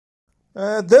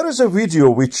There is a video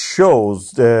which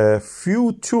shows the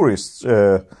few tourists,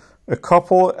 a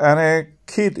couple and a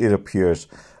kid, it appears,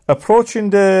 approaching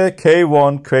the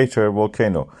KayOne Crater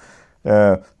Volcano.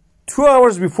 2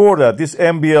 hours before that, this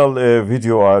MBL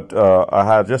video I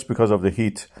had, just because of the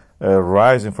heat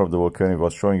rising from the volcano,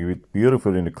 was showing it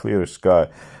beautifully in the clear sky.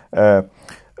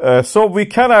 So we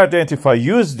can identify,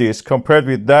 use this compared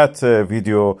with that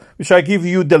video, which I give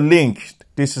you the link.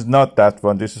 This is not that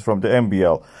one, this is from the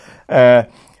MBL.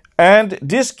 And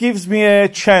this gives me a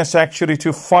chance actually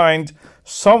to find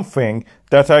something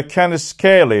that I can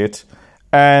scale it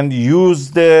and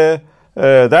use the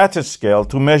that scale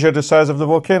to measure the size of the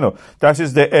volcano. That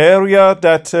is the area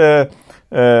that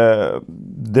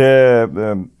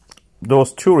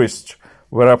those tourists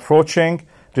were approaching.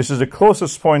 This is the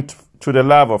closest point to the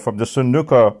lava from the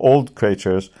Sunuka old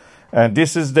craters, and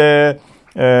this is the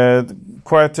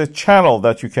quite a channel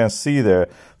that you can see there.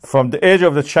 From the edge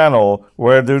of the channel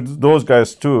where those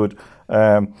guys stood,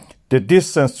 the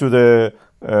distance to the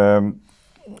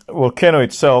volcano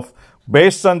itself,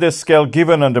 based on the scale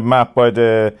given on the map by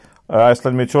the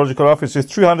Iceland Meteorological Office, is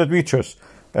 300 meters.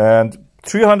 And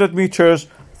 300 meters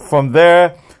from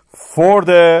there for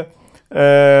the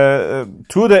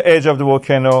to the edge of the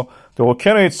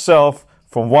volcano itself,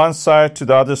 from one side to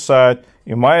the other side,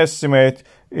 in my estimate,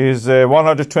 is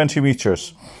 120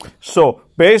 meters. So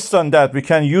based on that, we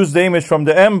can use the image from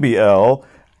the MBL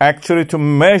actually to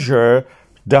measure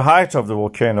the height of the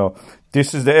volcano.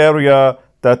 This is the area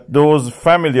that those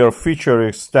familiar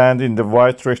features stand in the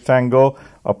white rectangle,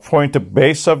 point the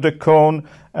base of the cone,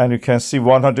 and you can see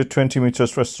 120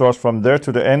 meters starts from there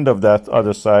to the end of that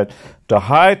other side. The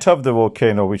height of the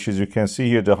volcano, which is, you can see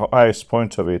here, the highest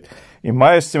point of it, in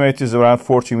my estimate, is around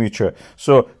 40 meters.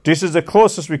 So this is the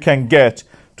closest we can get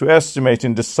to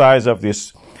estimating the size of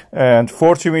this. And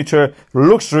 40 meter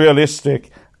looks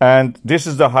realistic, and this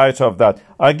is the height of that.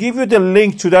 I'll give you the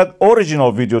link to that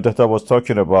original video that I was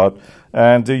talking about,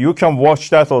 and you can watch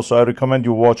that also. I recommend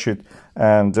you watch it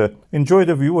and enjoy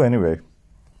the view anyway.